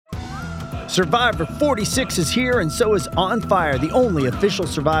Survivor 46 is here, and so is On Fire, the only official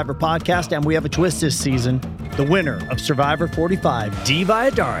Survivor podcast, and we have a twist this season. The winner of Survivor 45, Dee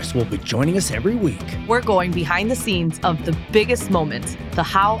Valladares, will be joining us every week. We're going behind the scenes of the biggest moments, the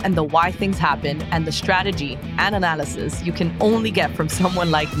how and the why things happen, and the strategy and analysis you can only get from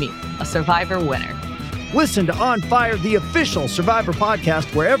someone like me, a Survivor winner. Listen to On Fire, the official Survivor podcast,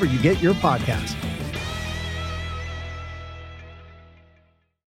 wherever you get your podcasts.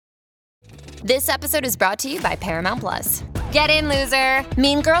 This episode is brought to you by Paramount Plus. Get in, loser!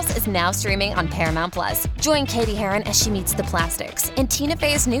 Mean Girls is now streaming on Paramount Plus. Join Katie Heron as she meets the plastics and Tina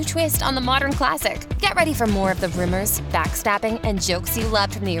Fey's new twist on the modern classic. Get ready for more of the rumors, backstabbing, and jokes you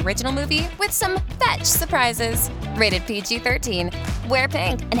loved from the original movie with some fetch surprises. Rated PG-13. Wear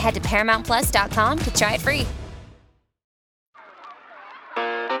pink and head to ParamountPlus.com to try it free.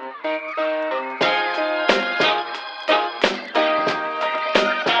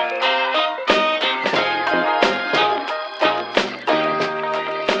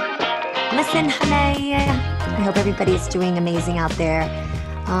 Listen, honey, I hope everybody's doing amazing out there.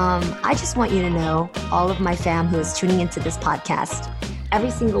 I just want you to know, all of my fam who is tuning into this podcast,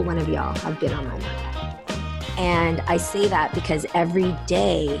 every single one of y'all have been on my mind. And I say that because every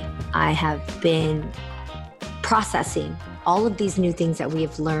day I have been processing all of these new things that we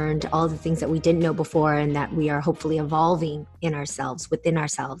have learned, all the things that we didn't know before, and that we are hopefully evolving in ourselves, within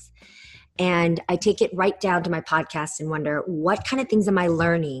ourselves. And I take it right down to my podcast and wonder, what kind of things am I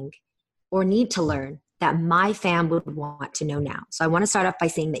learning or need to learn that my fam would want to know now? So I want to start off by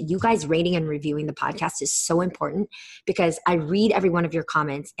saying that you guys rating and reviewing the podcast is so important, because I read every one of your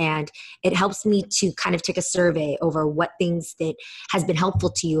comments and it helps me to kind of take a survey over what things that has been helpful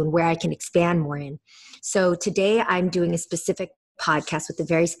to you and where I can expand more in. So today I'm doing a specific podcast with a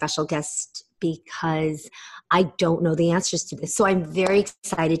very special guest because I don't know the answers to this. So I'm very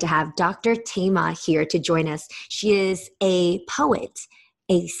excited to have Dr. Thema here to join us. She is a poet,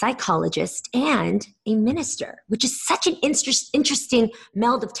 a psychologist, and a minister, which is such an interesting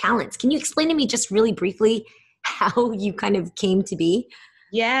meld of talents. Can you explain to me just really briefly how you kind of came to be?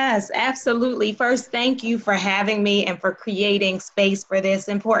 Yes, absolutely. First, thank you for having me and for creating space for this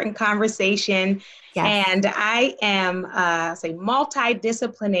important conversation. Yes. And I am,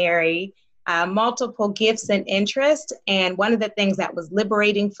 multidisciplinary, multiple gifts and interests. And one of the things that was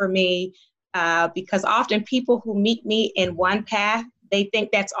liberating for me, because often people who meet me in one path, they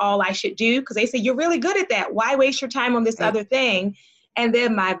think that's all I should do, because they say, you're really good at that. Why waste your time on this other thing? And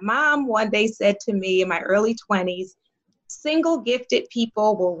then my mom one day said to me in my early 20s, single gifted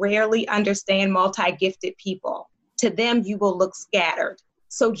people will rarely understand multi-gifted people. To them, you will look scattered.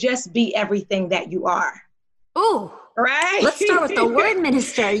 So just be everything that you are. Ooh. Right? Let's start with the word,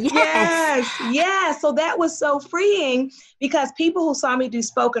 minister. Yes. Yes. So that was so freeing, because people who saw me do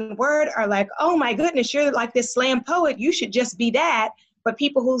spoken word are like, oh my goodness, you're like this slam poet. You should just be that. But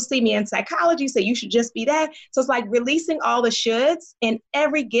people who see me in psychology say you should just be that. So it's like releasing all the shoulds in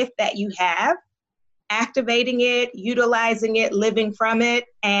every gift that you have, activating it, utilizing it, living from it.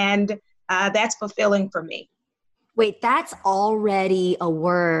 And that's fulfilling for me. Wait, that's already a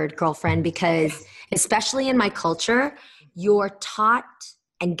word, girlfriend, because especially in my culture, you're taught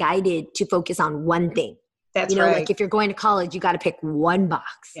and guided to focus on one thing. That's right. Like if you're going to college, you got to pick one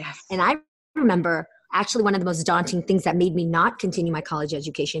box. Yes. And I remember actually one of the most daunting things that made me not continue my college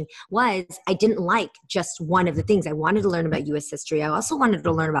education was I didn't like just one of the things. I wanted to learn about U.S. history. I also wanted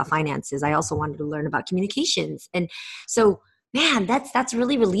to learn about finances. I also wanted to learn about communications. And so, man, that's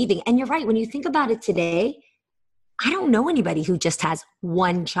really relieving. And you're right. When you think about it today, I don't know anybody who just has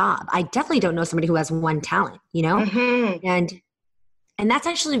one job. I definitely don't know somebody who has one talent, Mm-hmm. And that's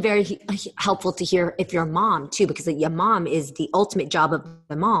actually very helpful to hear if you're a mom too, because your mom is the ultimate job of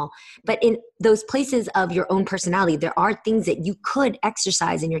them all. But in those places of your own personality, there are things that you could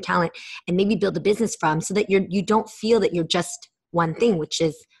exercise in your talent and maybe build a business from, so that you don't feel that you're just one thing, which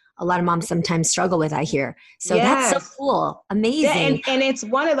is a lot of moms sometimes struggle with, I hear. So Yes. That's so cool. Amazing. Yeah, and it's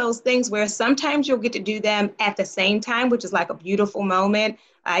one of those things where sometimes you'll get to do them at the same time, which is like a beautiful moment.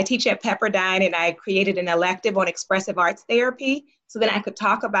 I teach at Pepperdine, and I created an elective on expressive arts therapy, so that I could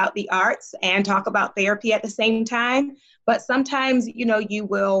talk about the arts and talk about therapy at the same time. But sometimes, you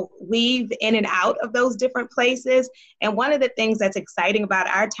will weave in and out of those different places. And one of the things that's exciting about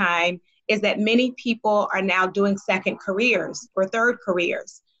our time is that many people are now doing second careers or third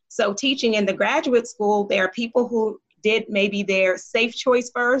careers. So teaching in the graduate school, there are people who did maybe their safe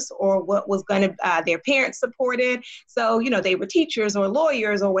choice first, or what was going to, their parents supported. So, they were teachers or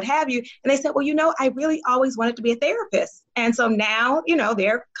lawyers or what have you. And they said, well, I really always wanted to be a therapist. And so now,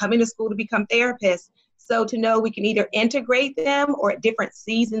 they're coming to school to become therapists. So to know we can either integrate them, or at different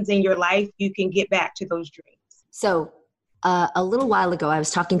seasons in your life, you can get back to those dreams. So a little while ago, I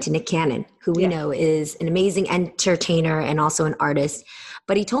was talking to Nick Cannon, who we know is an amazing entertainer and also an artist.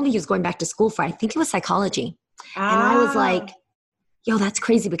 But he told me he was going back to school for, I think it was psychology. And I was like, yo, that's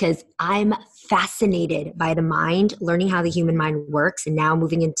crazy, because I'm fascinated by the mind, learning how the human mind works, and now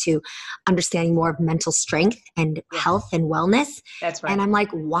moving into understanding more of mental strength and health and wellness. That's right. And I'm like,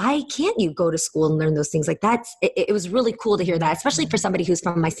 why can't you go to school and learn those things? Like it was really cool to hear that, especially for somebody who's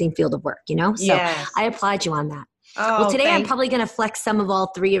from my same field of work, you know? So I applaud you on that. Oh, well, today I'm probably going to flex some of all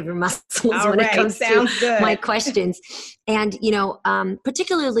three of your muscles when it comes to my questions. And, you know,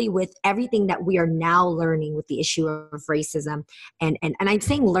 particularly with everything that we are now learning with the issue of racism. And I'm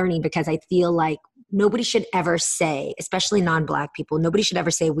saying learning because I feel like nobody should ever say, especially non-Black people, nobody should ever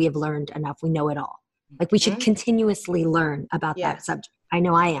say we have learned enough, we know it all. Like we should continuously learn about that subject. I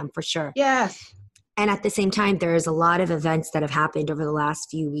know I am, for sure. Yes. And at the same time, there's a lot of events that have happened over the last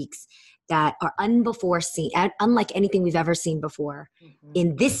few weeks that are unlike anything we've ever seen before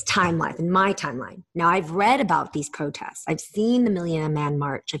in this timeline, in my timeline. Now, I've read about these protests. I've seen the Million Man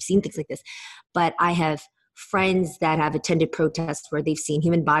March. I've seen things like this. But I have friends that have attended protests where they've seen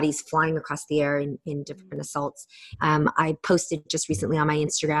human bodies flying across the air in different assaults. I posted just recently on my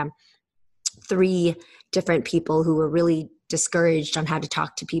Instagram 3 different people who were really discouraged on how to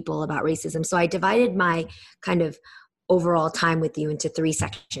talk to people about racism. So I divided my kind of overall time with you into 3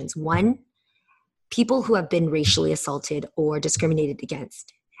 sections. 1, people who have been racially assaulted or discriminated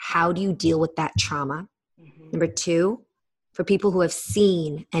against. How do you deal with that trauma? Number 2, for people who have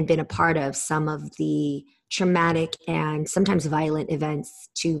seen and been a part of some of the traumatic and sometimes violent events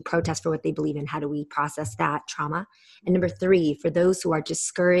to protest for what they believe in, how do we process that trauma? And number 3, for those who are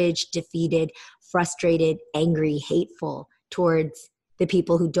discouraged, defeated, frustrated, angry, hateful towards the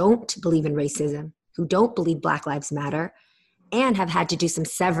people who don't believe in racism, who don't believe Black Lives Matter, and have had to do some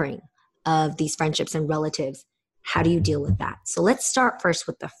severing of these friendships and relatives. How do you deal with that? So let's start first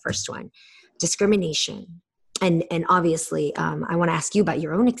with the first one, discrimination. And obviously, I want to ask you about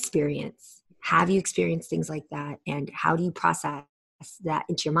your own experience. Have you experienced things like that? And how do you process that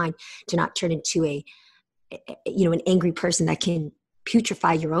into your mind to not turn into an angry person that can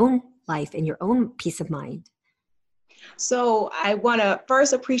putrefy your own life and your own peace of mind? So I want to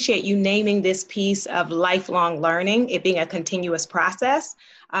first appreciate you naming this piece of lifelong learning, it being a continuous process,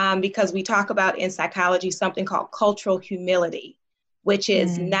 because we talk about in psychology something called cultural humility, which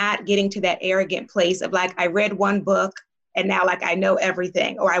is not getting to that arrogant place of like, I read one book and now like I know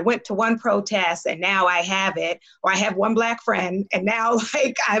everything, or I went to one protest and now I have it, or I have one Black friend and now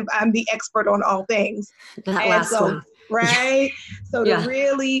like I'm the expert on all things. That last one. Right? So to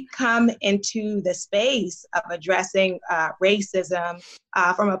really come into the space of addressing racism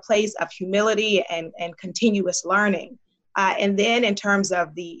from a place of humility and continuous learning. And then in terms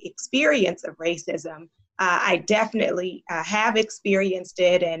of the experience of racism, I definitely have experienced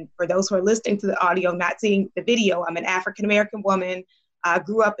it. And for those who are listening to the audio, not seeing the video, I'm an African-American woman.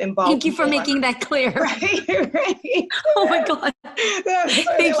 Grew up in Baltimore. Thank you for making that clear. Right. Oh my God.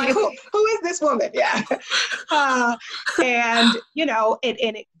 Thank like, you. Who is this woman? Yeah. And, you know,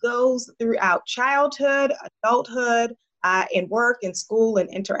 it goes throughout childhood, adulthood, in work and school and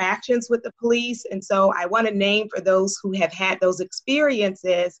interactions with the police. And so I want to name for those who have had those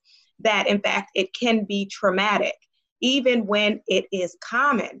experiences that, in fact, it can be traumatic. Even when it is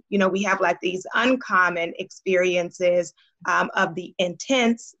common, you know, we have like these uncommon experiences of the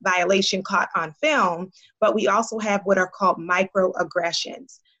intense violation caught on film, but we also have what are called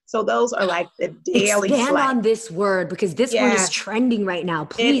microaggressions. So those are like the daily Expand on this word, because this word is trending right now.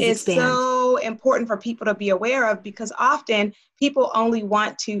 Please expand. It is so important for people to be aware of, because often people only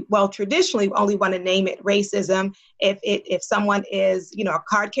want to, traditionally only want to name it racism if someone is, you know, a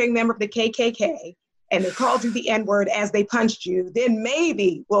card-carrying member of the KKK, and they called you the N-word as they punched you, then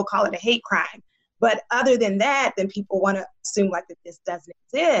maybe we'll call it a hate crime. But other than that, then people want to assume like that this doesn't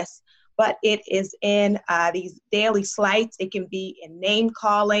exist. But it is in these daily slights. It can be in name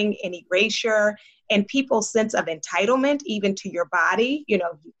calling, in erasure, and people's sense of entitlement, even to your body. You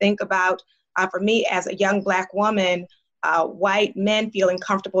know, you think about, for me as a young Black woman, white men feeling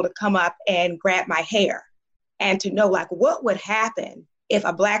comfortable to come up and grab my hair, and to know like what would happen if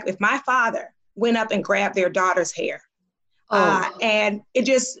my father went up and grabbed their daughter's hair. And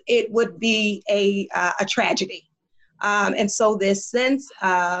it would be a tragedy. And so this sense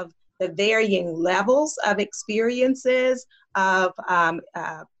of the varying levels of experiences of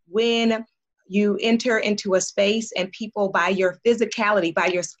when you enter into a space and people by your physicality, by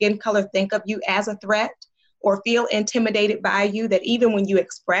your skin color, think of you as a threat, or feel intimidated by you, that even when you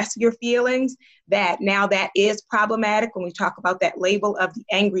express your feelings, that now that is problematic. When we talk about that label of the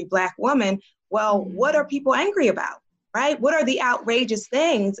angry Black woman, well, what are people angry about, right? What are the outrageous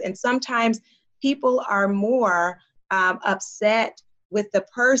things? And sometimes people are more upset with the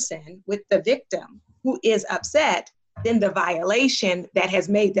person, with the victim who is upset, than the violation that has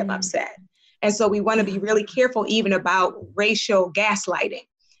made them upset. And so we want to be really careful even about racial gaslighting.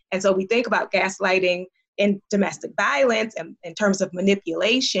 And so we think about gaslighting in domestic violence and in terms of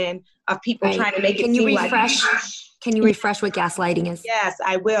manipulation of people trying to make it seem like... Can you refresh what gaslighting is? Yes,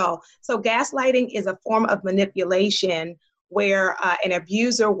 I will. So gaslighting is a form of manipulation where an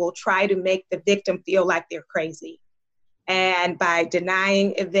abuser will try to make the victim feel like they're crazy. And by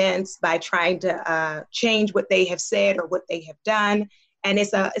denying events, by trying to change what they have said or what they have done. And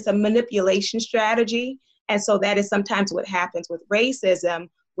it's a manipulation strategy. And so that is sometimes what happens with racism,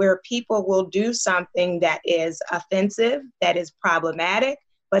 where people will do something that is offensive, that is problematic.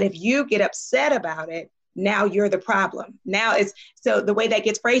 But if you get upset about it, now you're the problem. So the way that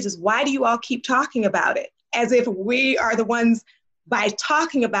gets phrased is, why do you all keep talking about it? As if we are the ones, by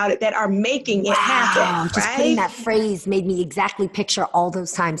talking about it, that are making it happen. Just putting that phrase made me exactly picture all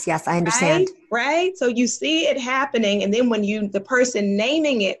those times. Yes, I understand. Right? So you see it happening, and then when the person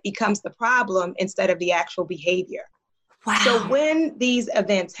naming it becomes the problem instead of the actual behavior. Wow. So when these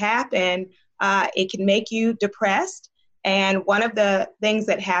events happen, it can make you depressed. And one of the things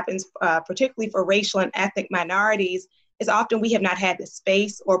that happens, particularly for racial and ethnic minorities, is often we have not had the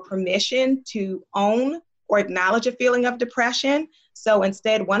space or permission to own or acknowledge a feeling of depression. So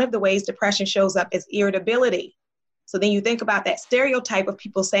instead, one of the ways depression shows up is irritability. So then you think about that stereotype of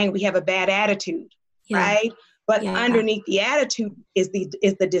people saying we have a bad attitude, right? But underneath the attitude is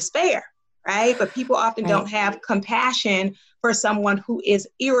the despair, right? But people often don't have compassion for someone who is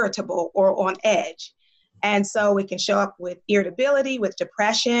irritable or on edge. And so it can show up with irritability, with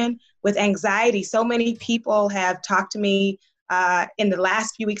depression, with anxiety. So many people have talked to me in the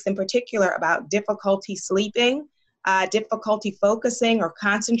last few weeks in particular about difficulty sleeping, difficulty focusing or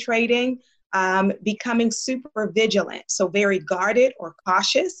concentrating, becoming super vigilant, so very guarded or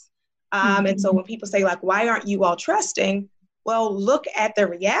cautious. And so when people say, like, why aren't you all trusting? Well, look at the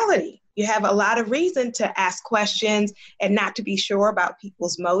reality. You have a lot of reason to ask questions and not to be sure about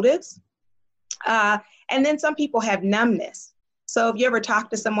people's motives. And then some people have numbness. So if you ever talk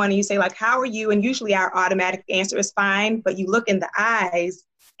to someone and you say, like, how are you? And usually our automatic answer is fine, but you look in the eyes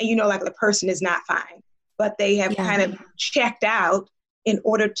and you know, like, the person is not fine, but they have kind of checked out in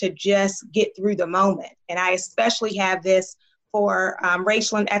order to just get through the moment. And I especially have this for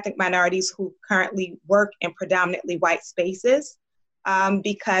racial and ethnic minorities who currently work in predominantly white spaces,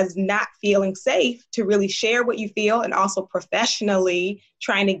 because not feeling safe to really share what you feel, and also professionally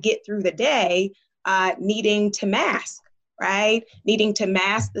trying to get through the day, needing to mask, right? Needing to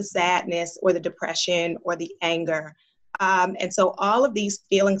mask the sadness or the depression or the anger. And so all of these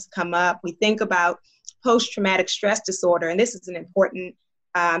feelings come up. We think about post-traumatic stress disorder, and this is an important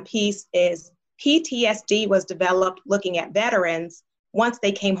piece, is PTSD was developed looking at veterans once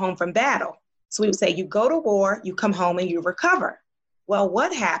they came home from battle. So we would say, you go to war, you come home and you recover. Well,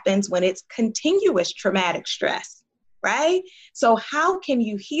 what happens when it's continuous traumatic stress, right? So how can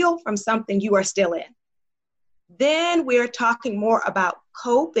you heal from something you are still in? Then we're talking more about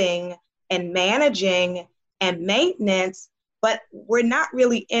coping and managing and maintenance, but we're not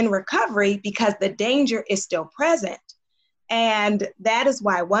really in recovery because the danger is still present. And that is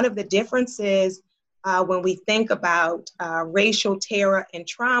why one of the differences when we think about racial terror and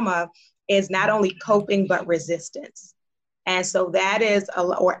trauma is not only coping, but resistance. And so that is,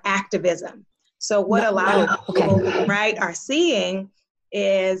 or activism. So what a lot of people, right, are seeing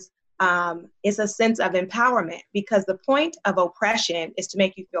is a sense of empowerment, because the point of oppression is to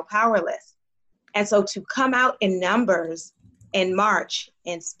make you feel powerless. And so to come out in numbers and march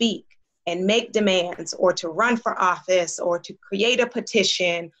and speak and make demands, or to run for office, or to create a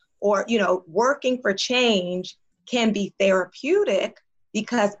petition, or, you know, working for change can be therapeutic,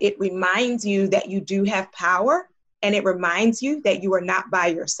 because it reminds you that you do have power, and it reminds you that you are not by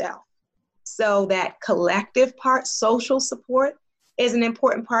yourself. So that collective part, social support, is an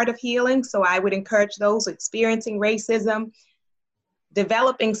important part of healing. So I would encourage those experiencing racism,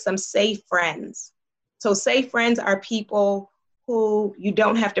 developing some safe friends. So safe friends are people who you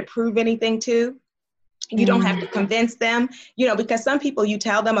don't have to prove anything to. You don't have to convince them, you know, because some people, you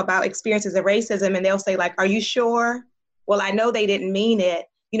tell them about experiences of racism and they'll say, like, are you sure? Well, I know they didn't mean it,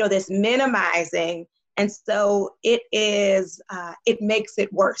 you know, this minimizing. And so it makes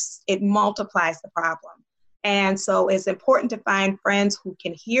it worse. It multiplies the problem. And so it's important to find friends who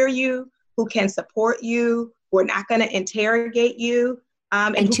can hear you, who can support you, who are not going to interrogate you.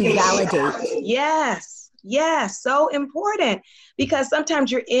 And to validate. Yes, so important. Because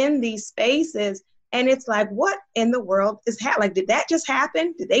sometimes you're in these spaces and it's like, what in the world is happening? Like, did that just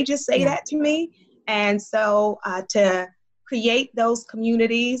happen? Did they just say that to me? And so to create those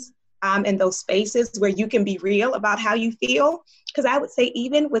communities and those spaces where you can be real about how you feel. Because I would say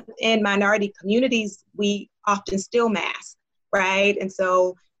even within minority communities, we often still mask, right? And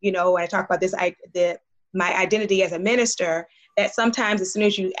so, when I talk about this, my identity as a minister, that sometimes as soon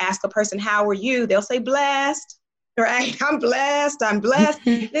as you ask a person, how are you? They'll say blessed, right? I'm blessed.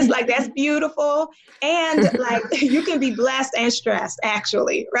 It's like, that's beautiful. And like, you can be blessed and stressed,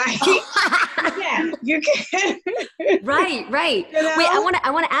 actually, right? Yeah, you can. Right. Wait, I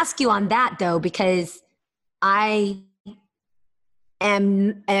want to ask you on that though, because I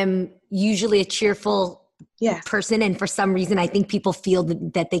am usually a cheerful person. And for some reason, I think people feel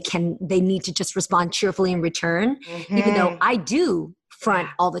that they need to just respond cheerfully in return, even though I do front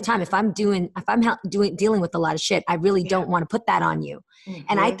all the time. If I'm dealing with a lot of shit, I really don't want to put that on you.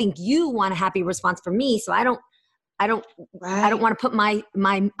 And I think you want a happy response from me. So I don't want to put I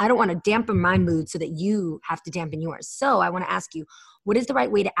don't want to dampen my mood so that you have to dampen yours. So I want to ask you, what is the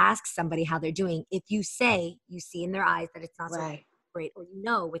right way to ask somebody how they're doing? If you say, you see in their eyes that it's not so great,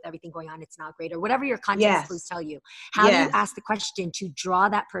 or with everything going on, it's not great, or whatever your context clues tell you. How do you ask the question to draw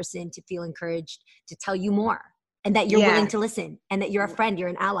that person to feel encouraged to tell you more, and that you're willing to listen, and that you're a friend, you're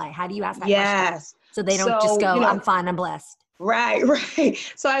an ally? How do you ask that question so they don't just go, I'm fine, I'm blessed? Right.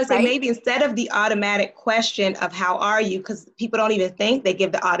 So I would say maybe instead of the automatic question of how are you, because people don't even think, they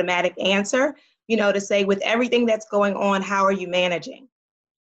give the automatic answer, to say, with everything that's going on, how are you managing?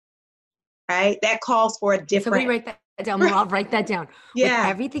 Right? That calls for a different... Somebody write that down. I'll write that down. With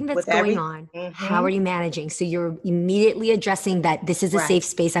everything that's going on, how are you managing? So you're immediately addressing that this is a safe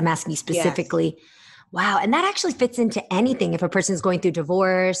space. I'm asking you specifically. Wow. And that actually fits into anything. If a person is going through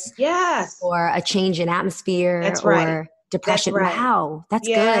divorce, or a change in atmosphere, or depression. Wow. That's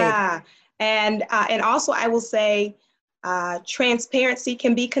good. And also I will say, transparency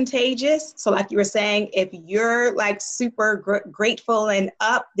can be contagious. So like you were saying, if you're like super grateful and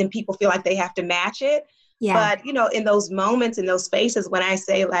up, then people feel like they have to match it. But, in those moments, in those spaces, when I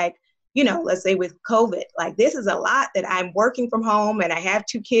say like, let's say with COVID, like this is a lot that I'm working from home and I have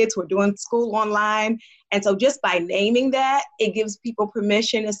 2 kids who are doing school online. And so just by naming that, it gives people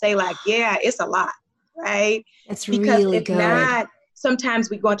permission to say like, yeah, it's a lot, right? That's really good. Not, sometimes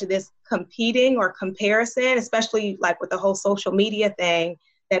we go into this competing or comparison, especially like with the whole social media thing,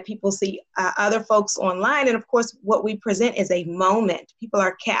 that people see other folks online. And of course, what we present is a moment. People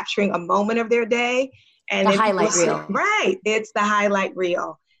are capturing a moment of their day. And the highlight reel. Right. It's the highlight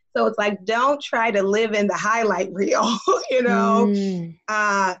reel. So it's like, don't try to live in the highlight reel,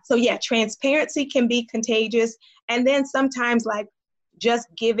 So yeah, transparency can be contagious. And then sometimes like just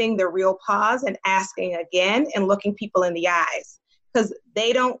giving the real pause and asking again and looking people in the eyes. Because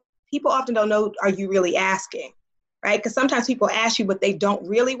people often don't know, are you really asking? Right? Because sometimes people ask you what they don't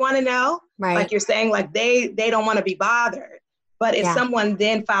really want to know. Right. Like you're saying, like they don't want to be bothered. But if someone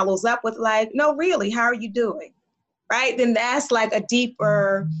then follows up with like, no, really, how are you doing? Right? Then that's like a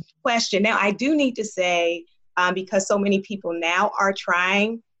deeper question. Now, I do need to say, because so many people now are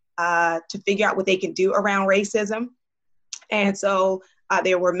trying to figure out what they can do around racism. And so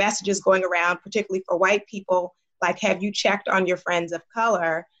there were messages going around, particularly for white people, like, have you checked on your friends of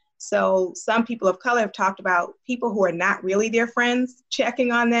color? So some people of color have talked about people who are not really their friends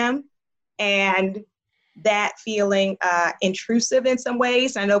checking on them, and that feeling intrusive in some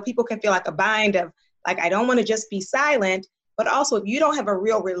ways. I know people can feel like a bind of like, I don't want to just be silent, but also if you don't have a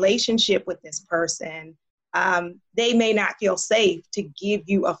real relationship with this person, they may not feel safe to give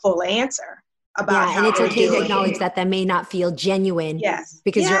you a full answer about how and it's okay doing. to acknowledge that may not feel genuine.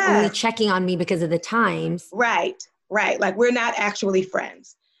 Because you're only checking on me because of the times. Right. Like we're not actually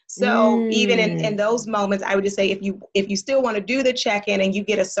friends. So even in those moments, I would just say, if you still want to do the check-in and you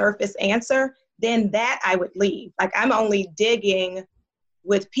get a surface answer, then that I would leave. Like I'm only digging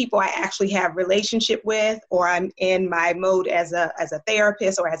with people I actually have relationship with, or I'm in my mode as a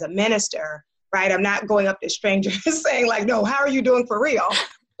therapist or as a minister, right? I'm not going up to strangers saying like, no, how are you doing for real?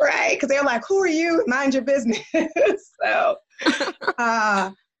 Right? Because they're like, who are you? Mind your business. So,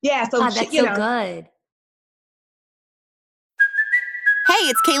 so that's so good. Hey,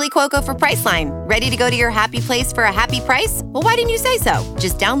 it's Kaylee Cuoco for Priceline. Ready to go to your happy place for a happy price? Well, why didn't you say so?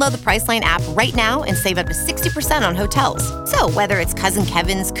 Just download the Priceline app right now and save up to 60% on hotels. So whether it's Cousin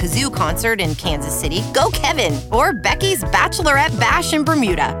Kevin's Kazoo Concert in Kansas City, go Kevin, or Becky's Bachelorette Bash in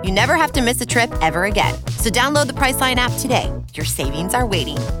Bermuda, you never have to miss a trip ever again. So download the Priceline app today. Your savings are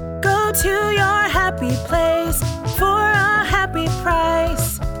waiting. Go Go to your happy place for a happy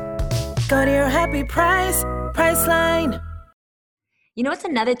price. Go to your happy price, Priceline. You know what's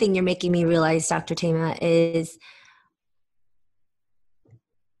another thing you're making me realize, Dr. Thema, is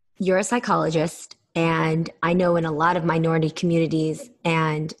you're a psychologist, and I know in a lot of minority communities,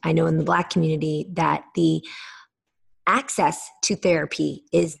 and I know in the Black community, that the access to therapy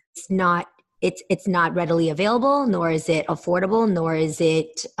is not, it's not readily available, nor is it affordable, nor is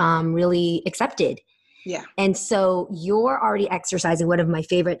it really accepted. Yeah. And so you're already exercising one of my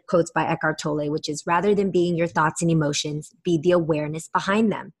favorite quotes by Eckhart Tolle, which is, rather than being your thoughts and emotions, be the awareness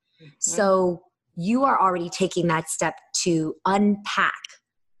behind them. Mm-hmm. So you are already taking that step to unpack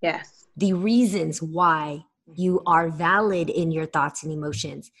the reasons why you are valid in your thoughts and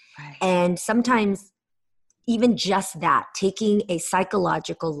emotions. Right. And sometimes even just that, taking a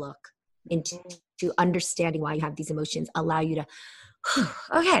psychological look into understanding why you have these emotions, allow you to,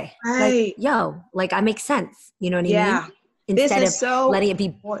 okay, right. like I make sense. You know what I mean? Instead this is of letting it be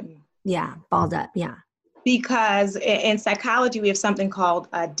important. Balled up. Yeah. Because in psychology, we have something called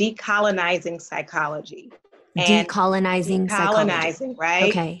decolonizing psychology. Decolonizing psychology.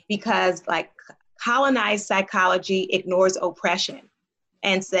 Right? Okay. Because like colonized psychology ignores oppression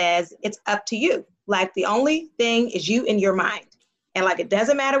and says it's up to you. Like the only thing is you in your mind. And like, it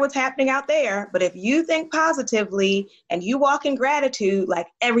doesn't matter what's happening out there, but if you think positively and you walk in gratitude, like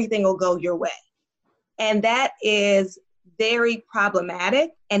everything will go your way. And that is very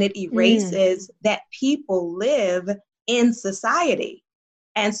problematic, and it erases that people live in society.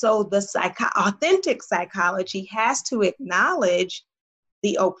 And so the authentic psychology has to acknowledge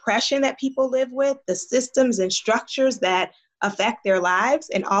the oppression that people live with, the systems and structures that affect their lives,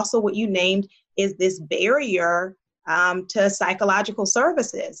 and also what you named is this barrier to psychological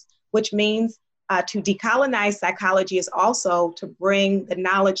services, which means to decolonize psychology is also to bring the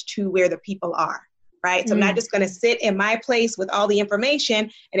knowledge to where the people are, right? So I'm not just going to sit in my place with all the information,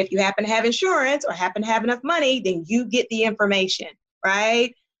 and if you happen to have insurance or happen to have enough money, then you get the information,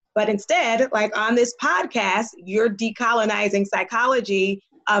 right? But instead, like on this podcast, you're decolonizing psychology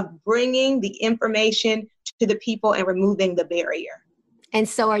of bringing the information to the people and removing the barrier. And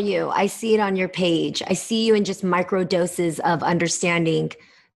so are you. I see it on your page. I see you in just micro doses of understanding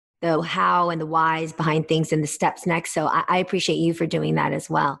the how and the whys behind things and the steps next. So I appreciate you for doing that as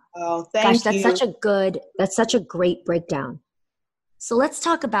well. Oh, thank you. That's such a great breakdown. So let's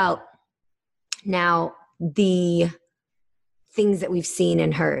talk about now the things that we've seen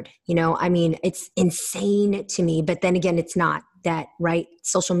and heard. You know, I mean, it's insane to me, but then again, it's not that, right?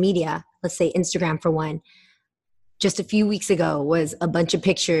 Social media, let's say Instagram for one, just a few weeks ago was a bunch of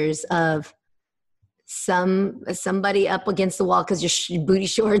pictures of somebody up against the wall because your booty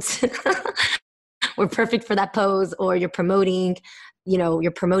shorts were perfect for that pose, or you're promoting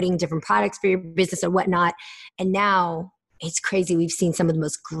different products for your business or whatnot. And now it's crazy. We've seen some of the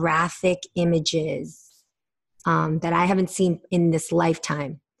most graphic images that I haven't seen in this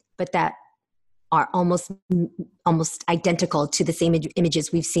lifetime, but that are almost identical to the same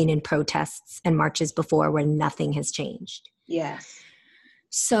images we've seen in protests and marches before, where nothing has changed. Yes.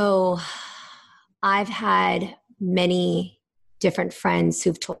 So I've had many different friends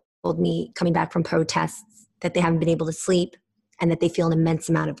who've told me, coming back from protests, that they haven't been able to sleep and that they feel an immense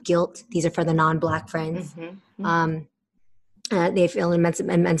amount of guilt. These are for the non-Black friends. They feel an immense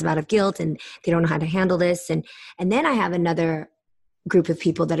amount of guilt, and they don't know how to handle this. And then I have another group of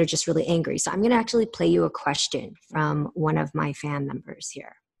people that are just really angry. So I'm going to actually play you a question from one of my fan members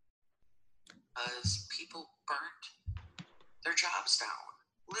here. Because people burnt their jobs down,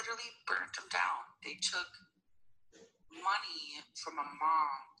 literally burnt them down. They took money from a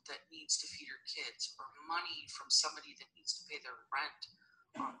mom that needs to feed her kids, or money from somebody that needs to pay their rent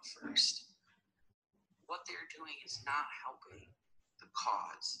on first. What they're doing is not helping the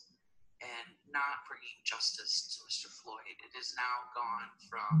cause and not bringing justice to Mr. Floyd. It has now gone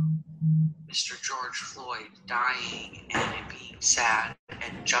from Mr. George Floyd dying and it being sad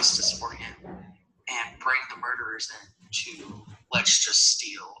and justice for him, and bring the murderers in, to let's just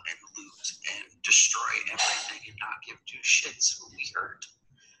steal and loot and destroy everything and not give two shits who we hurt.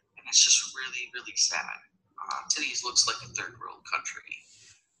 And it's just really, really sad. Today's looks like a third world country.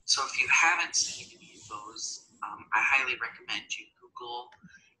 So if you haven't seen any of those, I highly recommend you Google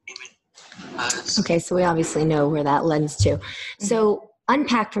image. Okay, so we obviously know where that lends to. So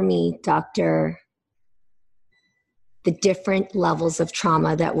unpack for me, Doctor, the different levels of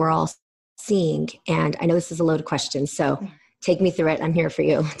trauma that we're all seeing. And I know this is a loaded question, so take me through it. I'm here for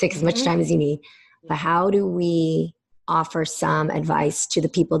you. Take as much time as you need. But how do we offer some advice to the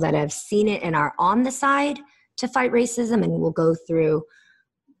people that have seen it and are on the side to fight racism? And we'll go through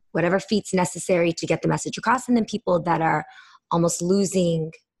whatever feats necessary to get the message across, and then people that are almost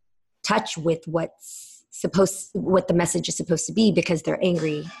losing touch with what the message is supposed to be because they're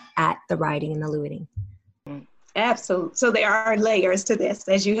angry at the rioting and the looting. Absolutely. So there are layers to this,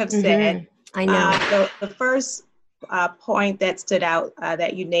 as you have said. I know. The first point that stood out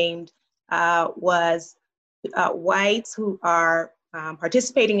that you named was whites who are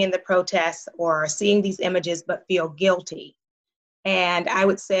participating in the protests or seeing these images but feel guilty. And I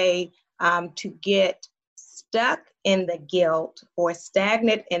would say to get stuck in the guilt or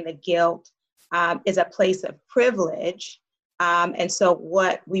stagnant in the guilt is a place of privilege. And so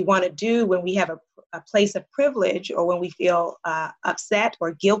what we want to do when we have a place of privilege or when we feel upset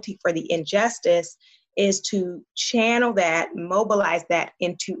or guilty for the injustice is to channel that, mobilize that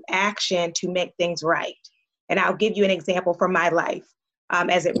into action to make things right. And I'll give you an example from my life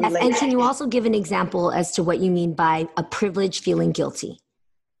as it relates. And can you also give an example as to what you mean by a privilege feeling guilty?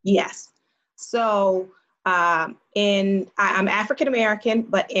 Yes. So I'm African-American,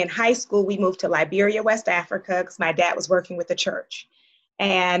 but in high school, we moved to Liberia, West Africa, because my dad was working with the church.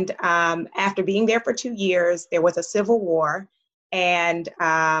 And after being there for 2 years, there was a civil war and,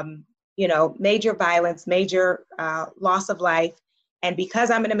 major violence, major loss of life. And because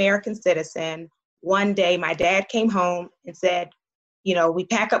I'm an American citizen, one day my dad came home and said, we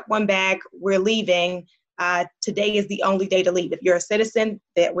pack up one bag, we're leaving. Today is the only day to leave. If you're a citizen,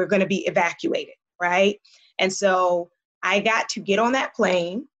 that we're going to be evacuated, right? And so I got to get on that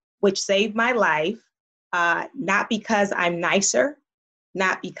plane, which saved my life, not because I'm nicer,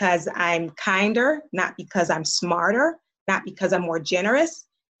 not because I'm kinder, not because I'm smarter, not because I'm more generous.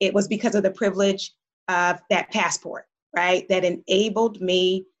 It was because of the privilege of that passport, right? That enabled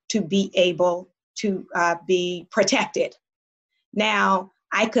me to be able to be protected. Now,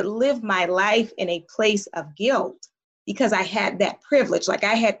 I could live my life in a place of guilt because I had that privilege. Like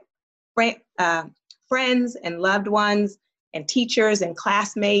I had friends and loved ones and teachers and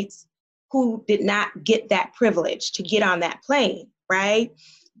classmates who did not get that privilege to get on that plane, right?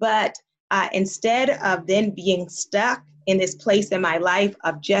 But instead of then being stuck in this place in my life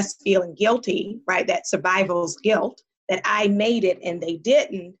of just feeling guilty, right? That survival's guilt, that I made it and they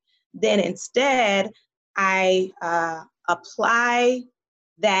didn't, then instead I apply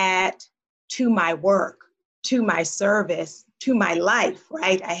that to my work, to my service, to my life,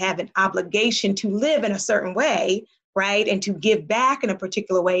 right? I have an obligation to live in a certain way, right? And to give back in a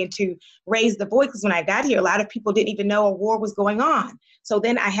particular way and to raise the voice. Because when I got here, a lot of people didn't even know a war was going on. So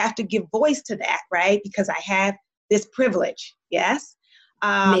then I have to give voice to that, right? Because I have this privilege, yes?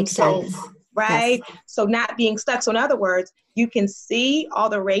 Makes sense. Right? Yes. So not being stuck. So in other words, you can see all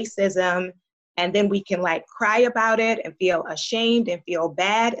the racism and then we can like cry about it and feel ashamed and feel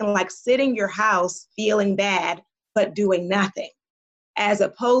bad and like sit in your house feeling bad, but doing nothing. As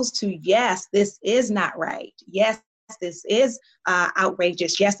opposed to, yes, this is not right. Yes, this is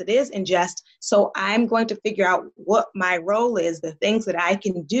outrageous. Yes, it is unjust. So I'm going to figure out what my role is, the things that I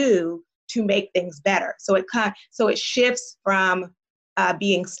can do to make things better. So it shifts from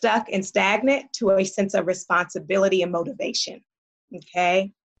being stuck and stagnant to a sense of responsibility and motivation.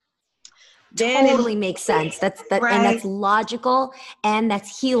 Okay. Then totally makes sense. Right. And that's logical and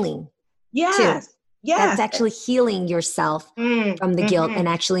that's healing. Yes. Too. Yes. That's actually healing yourself from the guilt and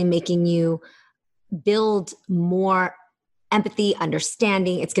actually making you build more empathy,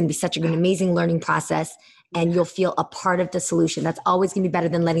 understanding. It's going to be such an amazing learning process and you'll feel a part of the solution. That's always going to be better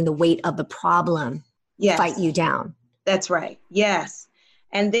than letting the weight of the problem fight you down. That's right. Yes.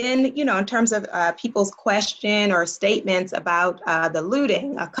 And then, in terms of people's question or statements about the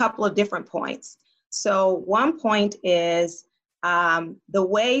looting, a couple of different points. So one point is the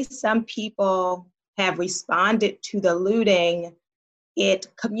way some people have responded to the looting, it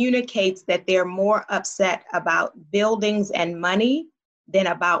communicates that they're more upset about buildings and money than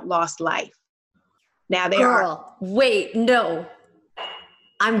about lost life. Now wait, no.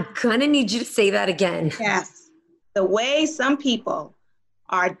 I'm gonna need you to say that again. Yes. The way some people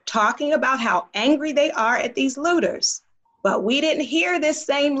are talking about how angry they are at these looters, but we didn't hear this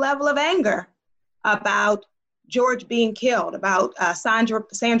same level of anger about George being killed, about Sandra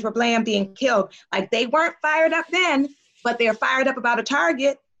Bland being killed. Like they weren't fired up then, but they're fired up about a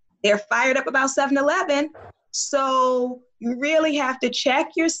Target. They're fired up about 7-Eleven. So you really have to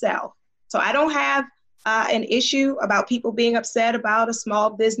check yourself. So I don't have an issue about people being upset about a small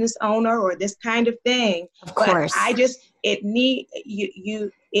business owner or this kind of thing. Of course. But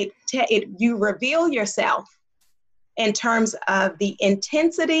you reveal yourself in terms of the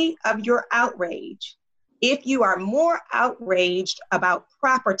intensity of your outrage. If you are more outraged about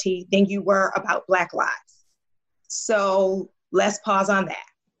property than you were about Black lives. So let's pause on that.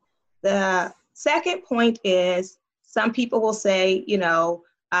 The second point is some people will say,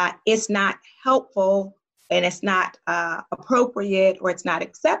 it's not helpful and it's not appropriate or it's not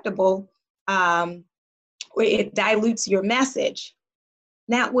acceptable, or it dilutes your message.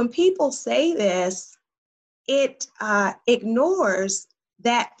 Now, when people say this, it ignores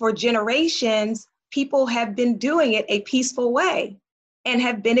that for generations, people have been doing it a peaceful way and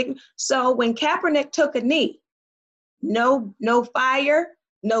have been. So when Kaepernick took a knee, no fire,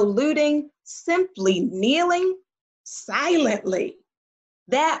 no looting, simply kneeling silently,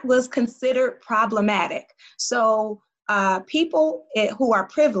 that was considered problematic. So people who are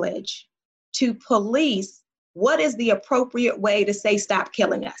privileged to police what is the appropriate way to say, stop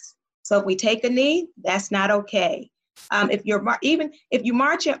killing us. So if we take a knee, that's not okay. If you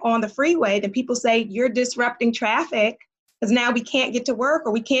march on the freeway, then people say you're disrupting traffic because now we can't get to work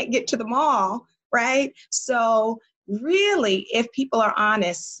or we can't get to the mall, right? So really, if people are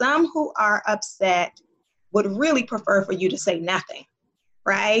honest, some who are upset would really prefer for you to say nothing,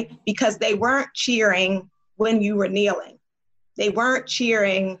 right? Because they weren't cheering when you were kneeling. They weren't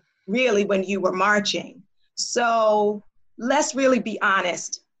cheering really when you were marching. So let's really be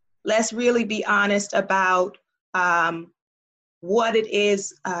honest. Let's really be honest about what it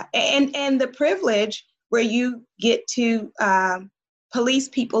is and the privilege where you get to police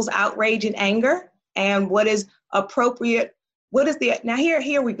people's outrage and anger and what is appropriate. Now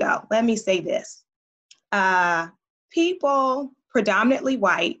here we go. Let me say this. People predominantly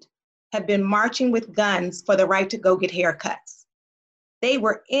white have been marching with guns for the right to go get haircuts. They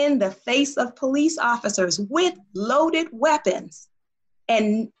were in the face of police officers with loaded weapons.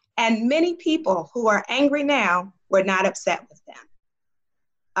 And many people who are angry now were not upset with them.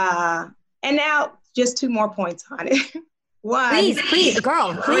 And now just 2 more points on it. One, please,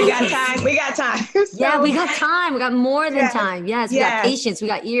 girl, please. We got time. Yeah, we got time. We got more than time. Yes, we got patience. We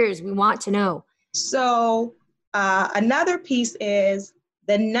got ears. We want to know. So another piece is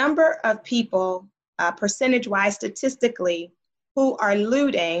the number of people, percentage-wise, statistically, who are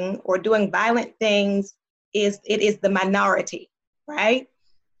looting or doing violent things is the minority, right?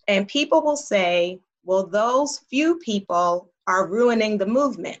 And people will say, well, those few people are ruining the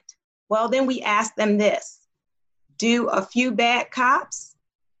movement. Well, then we ask them this. Do a few bad cops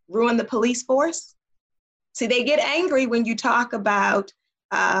ruin the police force? See, they get angry when you talk about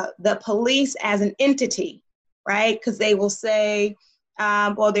the police as an entity, right? Because they will say,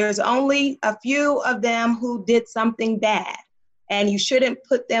 well, there's only a few of them who did something bad, and you shouldn't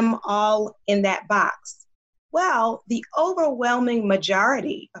put them all in that box. Well, the overwhelming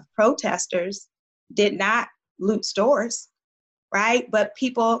majority of protesters did not loot stores, right? But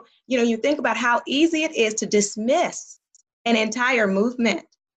people, you think about how easy it is to dismiss an entire movement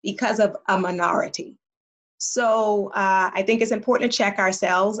because of a minority. So I think it's important to check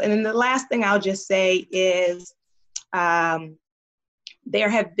ourselves. And then the last thing I'll just say is there's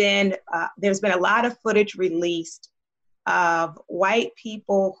been a lot of footage released of white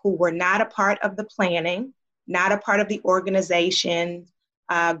people who were not a part of the planning, not a part of the organization,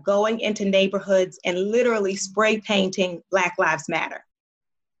 going into neighborhoods and literally spray painting Black Lives Matter.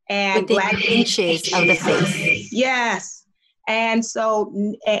 And Black inches of the face. Yes. And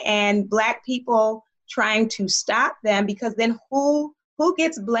Black people trying to stop them, because then who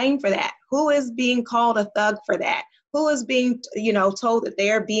gets blamed for that? Who is being called a thug for that? Who is being, told that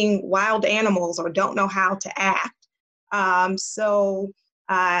they're being wild animals or don't know how to act?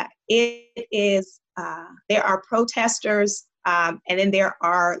 It is, there are protesters and then there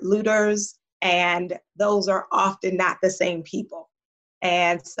are looters, and those are often not the same people.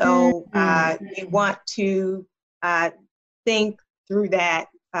 And so we want to think through that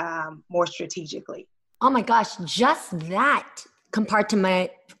more strategically. Oh my gosh, just that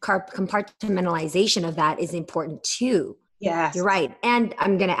compartmentalization of that is important too. Yes. You're right. And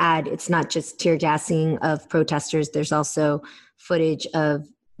I'm going to add, it's not just tear gassing of protesters. There's also footage of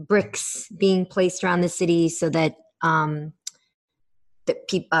bricks being placed around the city so that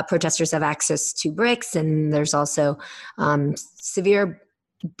protesters have access to bricks. And there's also severe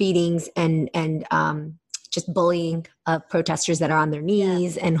beatings and just bullying of protesters that are on their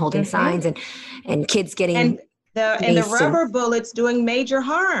knees and holding signs and kids getting and the rubber bullets doing major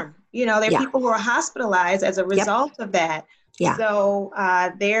harm. There are people who are hospitalized as a result of that. Yeah. So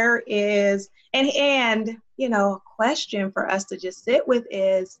there is, and a question for us to just sit with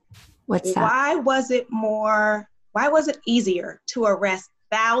is, what's that? Why was it easier to arrest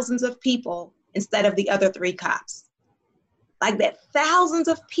thousands of people instead of the other 3 cops? Like that, thousands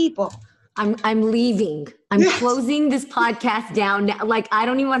of people. I'm leaving. I'm closing this podcast down now. Like, I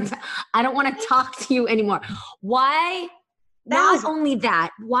don't want to talk to you anymore. Why Not only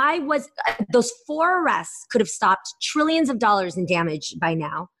that, why was those 4 arrests could have stopped trillions of dollars in damage by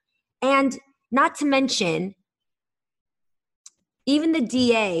now. And not to mention, even the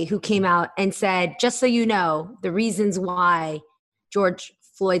DA who came out and said, just so you know, the reasons why George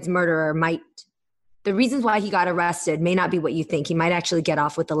Floyd's murderer the reasons why he got arrested may not be what you think. He might actually get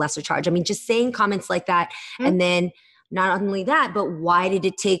off with a lesser charge. I mean, just saying comments like that. Mm-hmm. And then not only that, but why did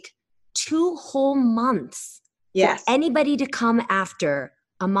it take 2 whole months for anybody to come after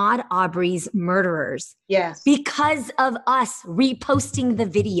Ahmaud Arbery's murderers? Yes. Because of us reposting the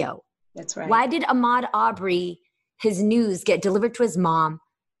video. That's right. Why did Ahmaud Arbery, his news get delivered to his mom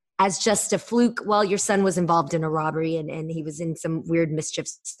as just a fluke? Well, your son was involved in a robbery and he was in some weird mischief.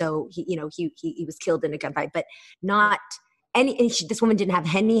 So he was killed in a gunfight, but not this woman didn't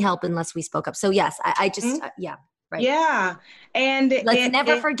have any help unless we spoke up. So yes, I just, right. Yeah. And let's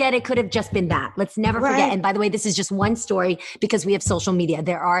never forget it could have just been that. Let's never forget. And by the way, this is just one story because we have social media.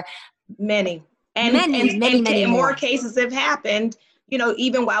 There are many more cases have happened,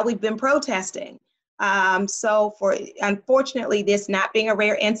 even while we've been protesting. So for unfortunately this not being a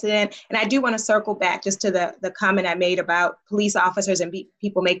rare incident, and I do want to circle back just to the comment I made about police officers and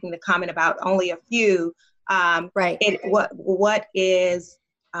people making the comment about only a few. Right. What is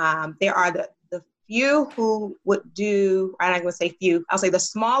there are the few who would do, I'm not going to say few, I'll say the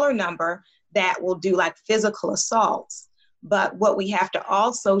smaller number that will do like physical assaults. But what we have to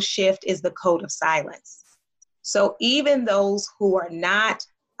also shift is the code of silence. So even those who are not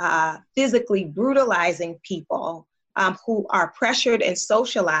physically brutalizing people, who are pressured and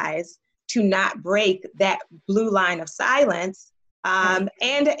socialized to not break that blue line of silence, and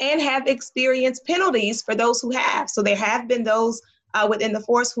have experienced penalties for those who have. So there have been those within the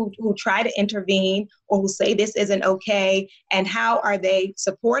force who try to intervene or who say this isn't okay, and how are they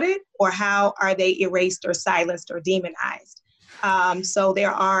supported or how are they erased or silenced or demonized? So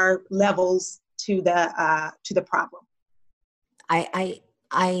there are levels to the problem.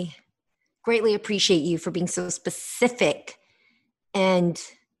 I greatly appreciate you for being so specific and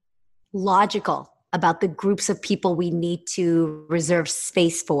logical about the groups of people we need to reserve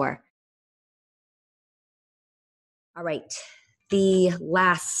space for. All right. The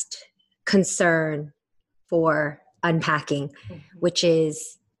last concern for unpacking, which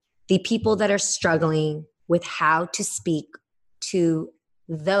is the people that are struggling with how to speak to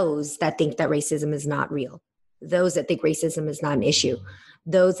those that think that racism is not real, those that think racism is not an issue,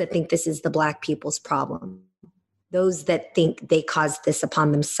 those that think this is the Black people's problem, those that think they caused this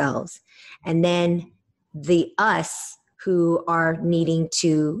upon themselves, and then the us who are needing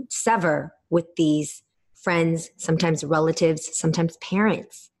to sever with these friends, sometimes relatives, sometimes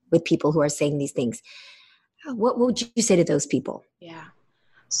parents with people who are saying these things. What would you say to those people? Yeah.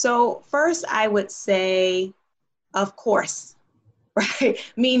 So first I would say, of course, right?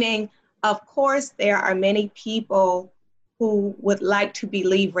 Meaning, of course, there are many people who would like to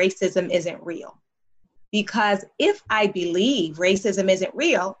believe racism isn't real. Because if I believe racism isn't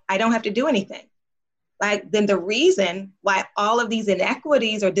real, I don't have to do anything. Then the reason why all of these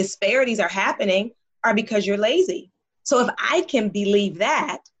inequities or disparities are happening are because you're lazy. So if I can believe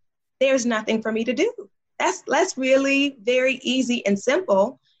that, there's nothing for me to do. That's really very easy and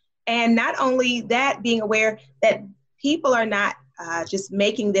simple. And not only that, being aware that people are not just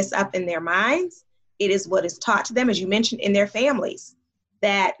making this up in their minds, it is what is taught to them, as you mentioned, in their families.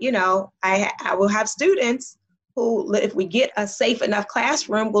 That, I will have students who, if we get a safe enough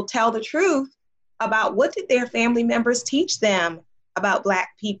classroom, will tell the truth about what did their family members teach them about Black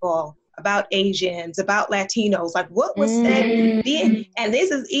people, about Asians, about Latinos, like what was said. And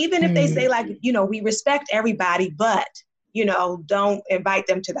this is even if they say we respect everybody, but, don't invite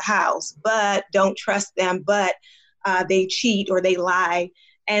them to the house, but don't trust them, but they cheat or they lie.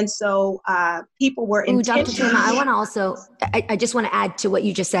 And so people were Dr. Tuma, I want to also, I just want to add to what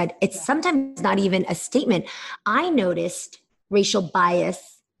you just said. It's sometimes not even a statement. I noticed racial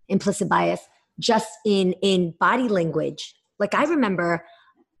bias, implicit bias, just in body language. Like I remember,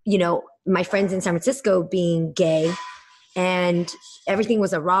 my friends in San Francisco being gay and everything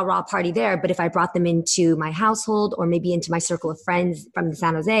was a rah-rah party there. But if I brought them into my household or maybe into my circle of friends from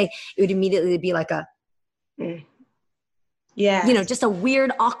San Jose, it would immediately be like a, just a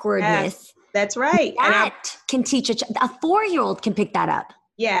weird awkwardness. Yes, that's right. That can teach a 4-year-old can pick that up.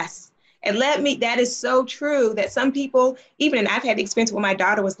 Yes. And that is so true that some people, and I've had the experience when my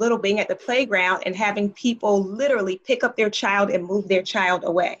daughter was little, being at the playground and having people literally pick up their child and move their child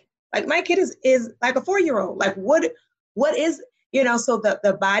away. Like my kid is like a 4-year-old. Like what is, so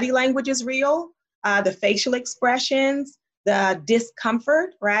the body language is real, the facial expressions, the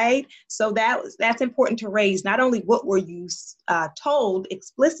discomfort, right? So that's important to raise. Not only what were you told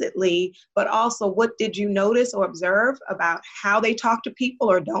explicitly, but also what did you notice or observe about how they talk to people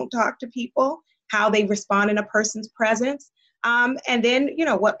or don't talk to people, how they respond in a person's presence. And then,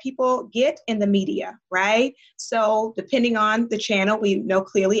 what people get in the media, right? So depending on the channel, we know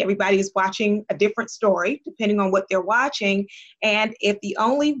clearly everybody is watching a different story, depending on what they're watching. And if the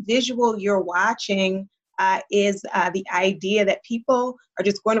only visual you're watching is the idea that people are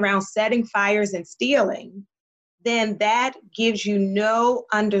just going around setting fires and stealing, then that gives you no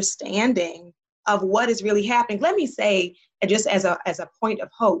understanding of what is really happening. Let me say, just as a point of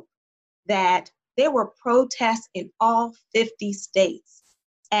hope, that there were protests in all 50 states.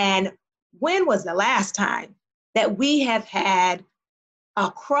 And when was the last time that we have had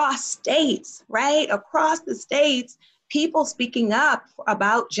across states, right? Across the states, people speaking up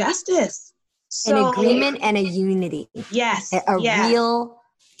about justice. An agreement and a unity. Yes. A real,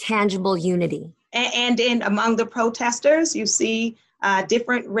 tangible unity. And among the protesters, you see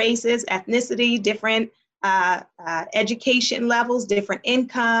different races, ethnicity, different education levels, different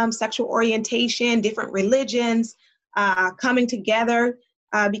income, sexual orientation, different religions coming together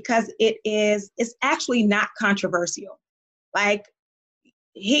because it's actually not controversial. Like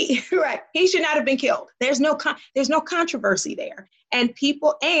he should not have been killed. There's no controversy there, and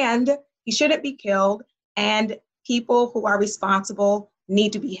he shouldn't be killed, and people who are responsible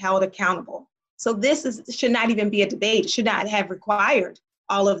need to be held accountable. So this should not even be a debate. It should not have required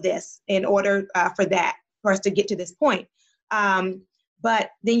all of this in order for us to get to this point. But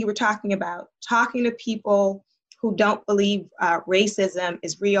then you were talking about talking to people who don't believe racism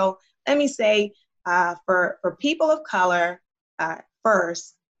is real. Let me say, for people of color,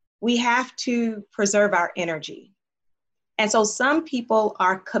 first, we have to preserve our energy. And so some people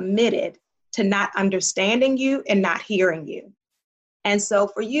are committed to not understanding you and not hearing you. And so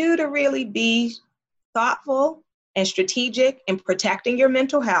for you to really be thoughtful and strategic in protecting your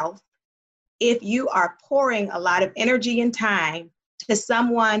mental health, if you are pouring a lot of energy and time to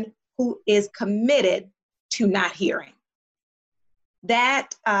someone who is committed to not hearing,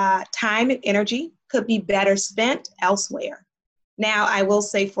 that time and energy could be better spent elsewhere. Now, I will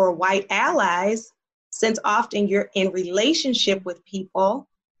say for white allies, since often you're in relationship with people,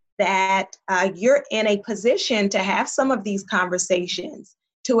 that you're in a position to have some of these conversations,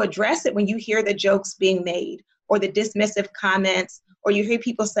 to address it when you hear the jokes being made or the dismissive comments, or you hear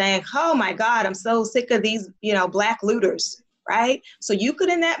people saying, oh my God, I'm so sick of these, Black looters, right? So you could,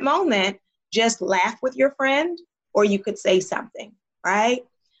 in that moment, just laugh with your friend, or you could say something, right?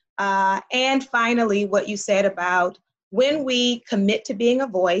 And finally, what you said about when we commit to being a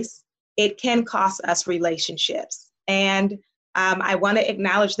voice, it can cost us relationships. And I want to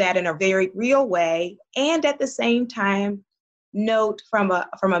acknowledge that in a very real way. And at the same time, note from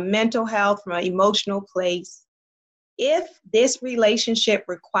a mental health, from an emotional place, if this relationship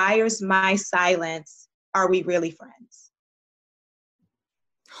requires my silence, are we really friends?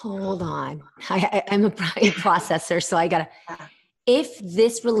 Hold on. I'm a processor, so I gotta. If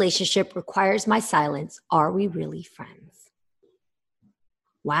this relationship requires my silence, are we really friends?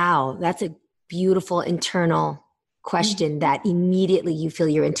 Wow, that's a beautiful internal question that immediately you feel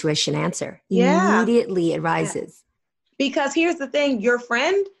your intuition answer. Yeah. Immediately it rises. Yeah. Because here's the thing, your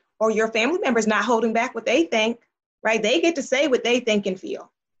friend or your family member is not holding back what they think, right? They get to say what they think and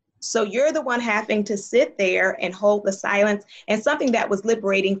feel. So you're the one having to sit there and hold the silence. And something that was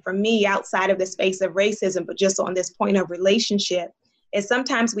liberating for me outside of the space of racism, but just on this point of relationship, is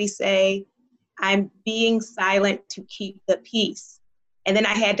sometimes we say, I'm being silent to keep the peace. And then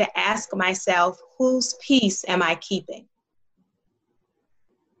I had to ask myself, whose peace am I keeping?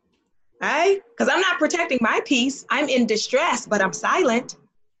 Right? Because I'm not protecting my peace. I'm in distress, but I'm silent.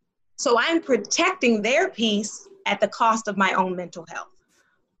 So I'm protecting their peace at the cost of my own mental health.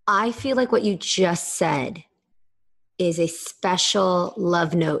 I feel like what you just said is a special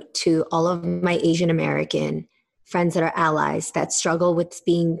love note to all of my Asian American friends that are allies that struggle with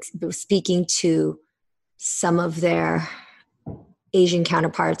speaking to some of their Asian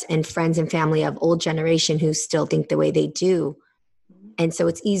counterparts and friends and family of old generation who still think the way they do. And so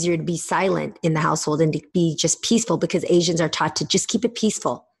it's easier to be silent in the household and to be just peaceful because Asians are taught to just keep it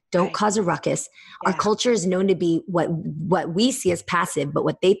peaceful. Don't cause a ruckus. Yeah. Our culture is known to be what we see as passive, but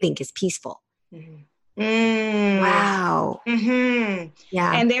what they think is peaceful. Mm-hmm. Mm. Wow. Mm-hmm.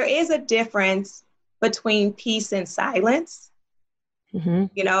 Yeah. And there is a difference between peace and silence,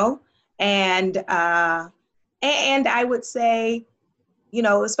 and I would say,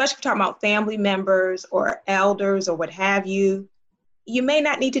 especially if we're talking about family members or elders or what have you, you may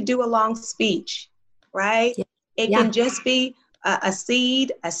not need to do a long speech, right? Yeah. It can just be a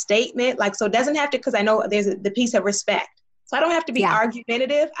seed, a statement. Like, so it doesn't have to, because I know there's the piece of respect. So I don't have to be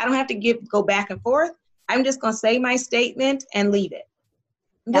argumentative. I don't have to go back and forth. I'm just going to say my statement and leave it.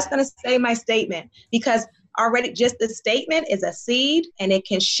 I'm just going to say my statement, because already just the statement is a seed, and it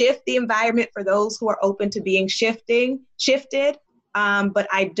can shift the environment for those who are open to being shifted. But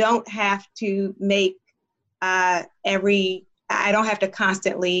I don't have to make I don't have to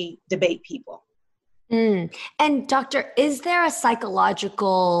constantly debate people. And doctor, is there a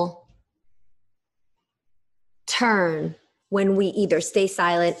psychological turn when we either stay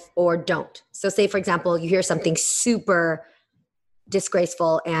silent or don't? So say, for example, you hear something super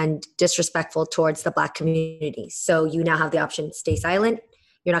disgraceful and disrespectful towards the Black community. So you now have the option to stay silent.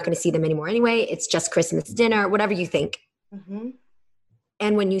 You're not going to see them anymore anyway. It's just Christmas dinner, whatever you think. Mm-hmm.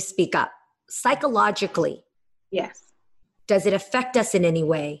 And when you speak up, psychologically, yes, does it affect us in any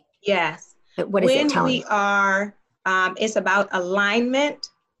way? Yes. What is it telling? When we are, it's about alignment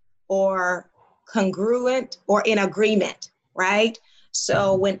or congruent or in agreement, right?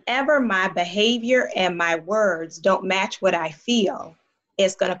 So whenever my behavior and my words don't match what I feel,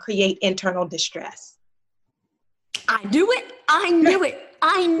 it's going to create internal distress. I knew it. I knew it.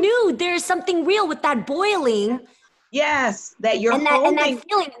 I knew there's something real with that boiling. Yes, that you're and that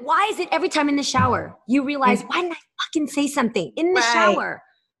feeling. Why is it every time in the shower you realize, why didn't I fucking say something in the shower?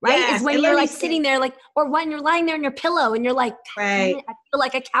 Right? Yes. Is when you're like sitting there, like, or when you're lying there on your pillow and you're like, I feel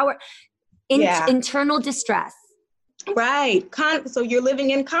like a coward. Internal distress. Right. So you're living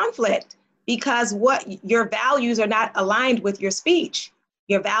in conflict because your values are not aligned with your speech.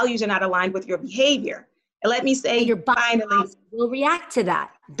 Your values are not aligned with your behavior. And let me say, and your body will react to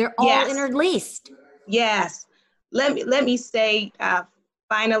that. They're all interlaced. Yes. Let me say,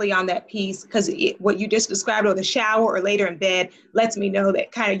 finally on that piece, because what you just described, or the shower or later in bed, lets me know that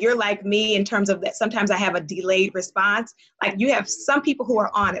kind of you're like me in terms of that. Sometimes I have a delayed response. Like you have some people who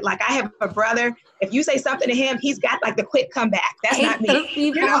are on it. Like I have a brother. If you say something to him, he's got like the quick comeback. That's not me.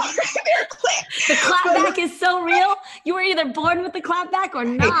 You know, they're quick. The clapback is so real. You were either born with the clapback or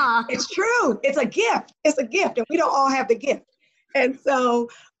nah. It's true. It's a gift. It's a gift, and we don't all have the gift. And so,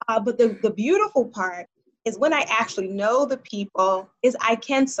 but the beautiful part is when I actually know the people, is I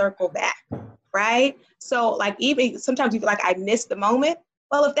can circle back, right? So like even sometimes you feel like I missed the moment.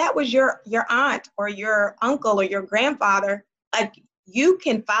 Well, if that was your aunt or your uncle or your grandfather, like you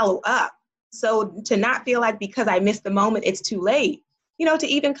can follow up. So to not feel like because I missed the moment, it's too late, you know, to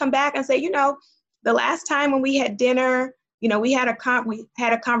even come back and say, you know, the last time when we had dinner, you know, we had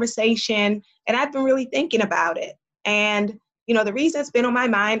a conversation and I've been really thinking about it. And you know, the reason it's been on my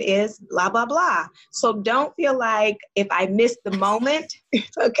mind is blah, blah, blah. So don't feel like if I missed the moment,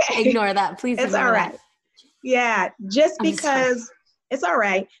 it's okay. Ignore that, please. It's all right. Yeah, just because it's all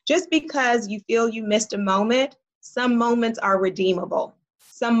right. Just because you feel you missed a moment, some moments are redeemable.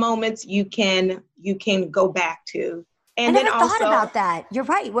 Some moments you can go back to. And I never thought about that. You're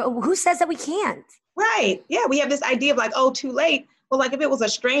right. Well, who says that we can't? Right. Yeah, we have this idea of like, oh, too late. Well, like if it was a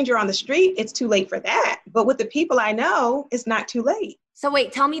stranger on the street, it's too late for that. But with the people I know, it's not too late. So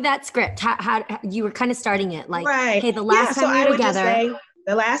wait, tell me that script. How you were kind of starting it like, hey, the last time we were together.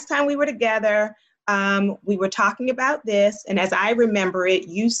 The last time we were together, we were talking about this. And as I remember it,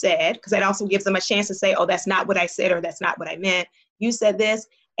 you said, because that also gives them a chance to say, oh, that's not what I said, or that's not what I meant. You said this.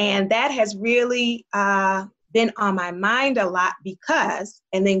 And that has really been on my mind a lot because,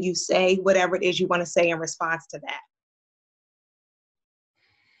 and then you say whatever it is you want to say in response to that.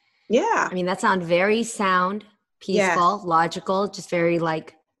 Yeah. I mean, that sounds very sound, peaceful, logical, just very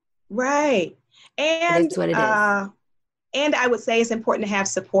like. Right. And that's what it is. And I would say it's important to have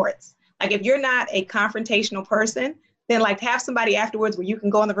supports. Like if you're not a confrontational person, then like have somebody afterwards where you can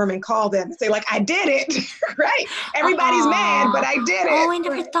go in the room and call them and say like, I did it, right? Everybody's mad, but I did it. Oh, I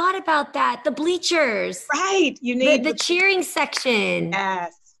never thought about that. The bleachers. Right. You need the cheering section.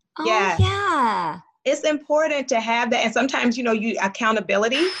 Yes. Oh, yeah. It's important to have that. And sometimes, you know,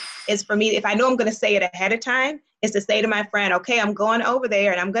 accountability is for me, if I know I'm going to say it ahead of time, is to say to my friend, okay, I'm going over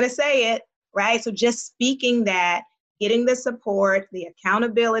there and I'm going to say it, right? So just speaking that, getting the support, the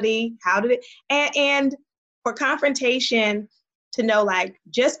accountability, and for confrontation to know like,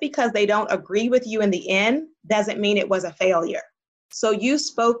 just because they don't agree with you in the end, doesn't mean it was a failure. So you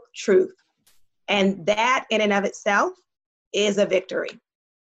spoke truth, and that in and of itself is a victory.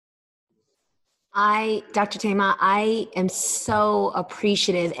 Dr. Thema, I am so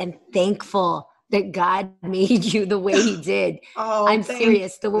appreciative and thankful that God made you the way he did. I'm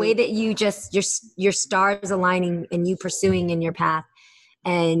serious. The way that you just, your stars aligning and you pursuing in your path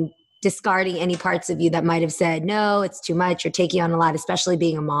and discarding any parts of you that might have said, no, it's too much. You're taking on a lot, especially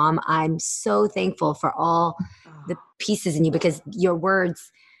being a mom. I'm so thankful for all the pieces in you, because your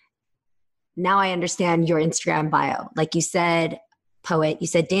words, now I understand your Instagram bio. Like you said, poet, you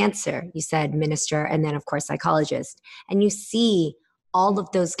said dancer, you said minister, and then of course psychologist. And you see all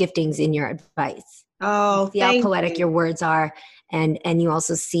of those giftings in your advice. Oh, you see how poetic your words are. And you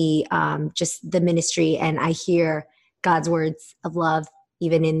also see just the ministry, and I hear God's words of love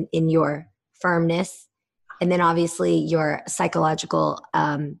even in your firmness. And then obviously your psychological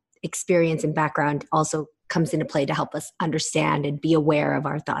experience and background also comes into play to help us understand and be aware of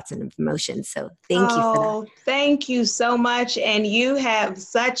our thoughts and emotions. So thank you for that. Thank you so much. And you have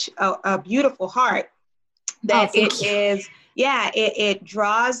such a beautiful heart that it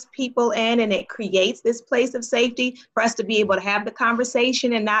draws people in, and it creates this place of safety for us to be able to have the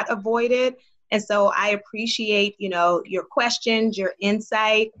conversation and not avoid it. And so I appreciate, your questions, your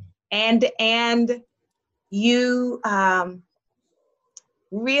insight, and you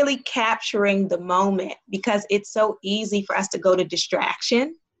really capturing the moment, because it's so easy for us to go to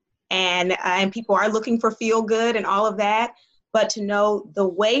distraction, and people are looking for feel good and all of that. But to know the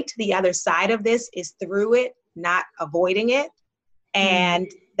way to the other side of this is through it, not avoiding it.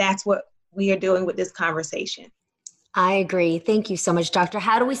 And that's what we are doing with this conversation. I agree. Thank you so much, Doctor.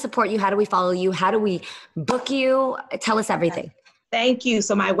 How do we support you? How do we follow you? How do we book you? Tell us everything. Thank you.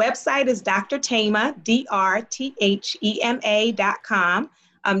 So my website is Dr. Thema, DrThema.com.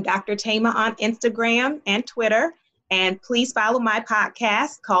 Dr. Thema on Instagram and Twitter. And please follow my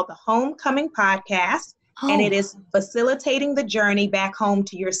podcast called The Homecoming Podcast. And it is facilitating the journey back home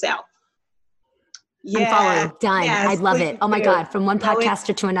to yourself. Yeah. I'm following. Done. Yes, I love it. Oh my God. From one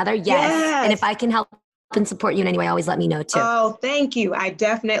podcaster to another. Yes. And if I can help and support you in any way, always let me know too. Oh, thank you. I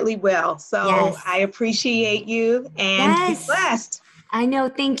definitely will. So I appreciate you, and be blessed. I know.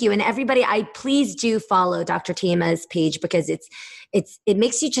 Thank you. And everybody, please do follow Dr. Thema's page, because it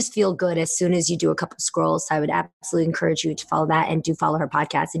makes you just feel good as soon as you do a couple of scrolls. So I would absolutely encourage you to follow that, and do follow her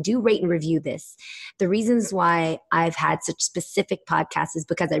podcast, and do rate and review this. The reasons why I've had such specific podcasts is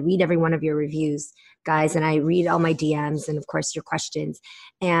because I read every one of your reviews, guys, and I read all my DMs and of course your questions.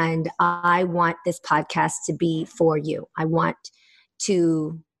 And I want this podcast to be for you. I want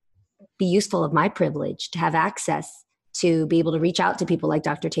to be useful of my privilege, to have access to be able to reach out to people like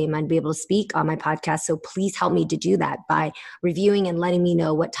Dr. Thema and be able to speak on my podcast. So please help me to do that by reviewing and letting me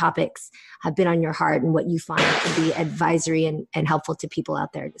know what topics have been on your heart and what you find to be advisory and helpful to people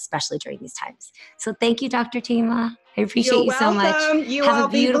out there, especially during these times. So thank you, Dr. Thema. I appreciate you so much. You have all a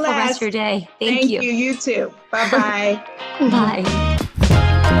beautiful be rest of your day. Thank you. You too. Bye-bye. Bye.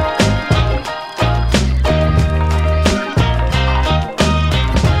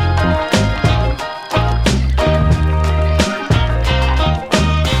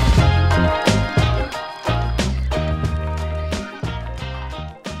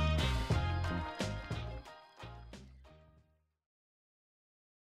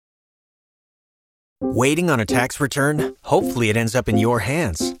 Waiting on a tax return? Hopefully it ends up in your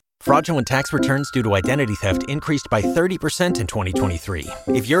hands. Fraudulent tax returns due to identity theft increased by 30% in 2023.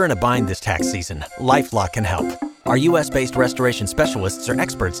 If you're in a bind this tax season, LifeLock can help. Our U.S.-based restoration specialists are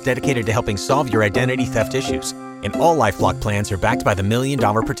experts dedicated to helping solve your identity theft issues. And all LifeLock plans are backed by the $1 Million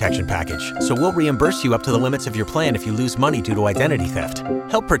Protection Package. So we'll reimburse you up to the limits of your plan if you lose money due to identity theft.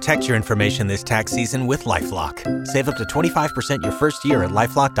 Help protect your information this tax season with LifeLock. Save up to 25% your first year at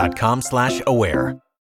LifeLock.com/aware.